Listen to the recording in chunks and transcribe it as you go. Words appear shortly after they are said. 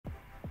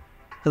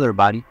Hello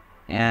everybody,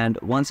 and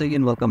once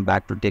again welcome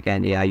back to Tech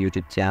and AI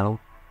YouTube channel.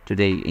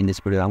 Today in this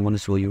video I'm going to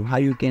show you how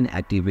you can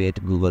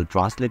activate Google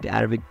Translate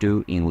Arabic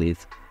to English.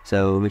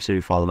 So make sure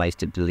you follow my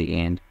step till the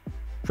end.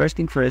 First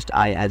thing first,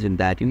 I assume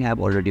that you have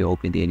already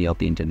opened any of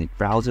the internet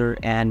browser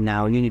and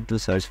now you need to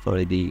search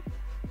for the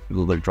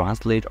Google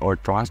Translate or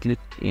Translate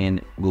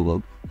in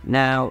Google.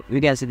 Now you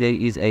can see there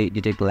is a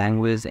detect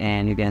language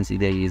and you can see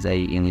there is a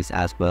English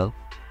as well.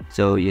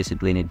 So you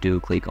simply need to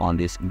click on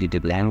this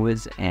detect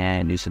language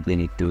and you simply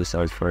need to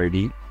search for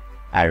the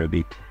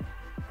Arabic.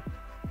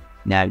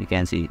 Now you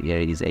can see there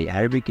is a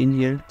Arabic in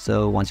here.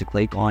 So once you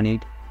click on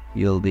it,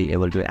 you'll be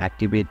able to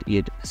activate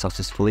it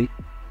successfully.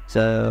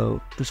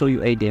 So to show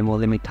you a demo,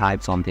 let me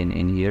type something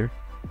in here,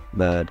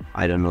 but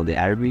I don't know the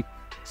Arabic.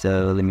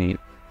 So let me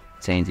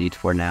change it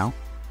for now.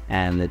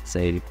 And let's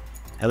say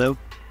hello.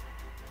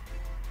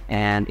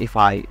 And if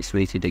I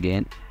switch it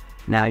again,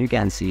 now you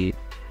can see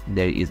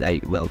there is a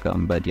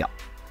welcome. But yeah,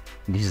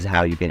 this is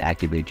how you can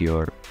activate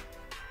your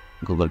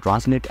Google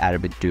Translate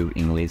Arabic to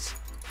English.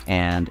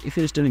 And if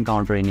you still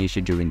encounter any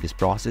issue during this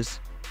process,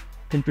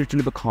 feel free to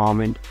leave a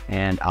comment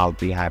and I'll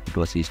be happy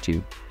to assist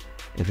you.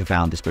 If you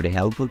found this pretty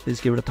helpful,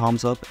 please give it a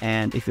thumbs up,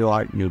 and if you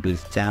are new to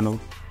this channel,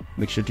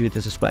 make sure to hit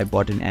the subscribe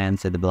button and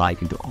set the bell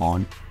icon to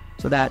on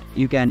so that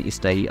you can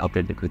stay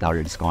updated with our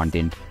latest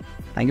content.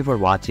 Thank you for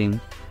watching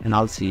and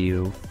I'll see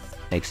you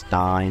next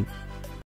time.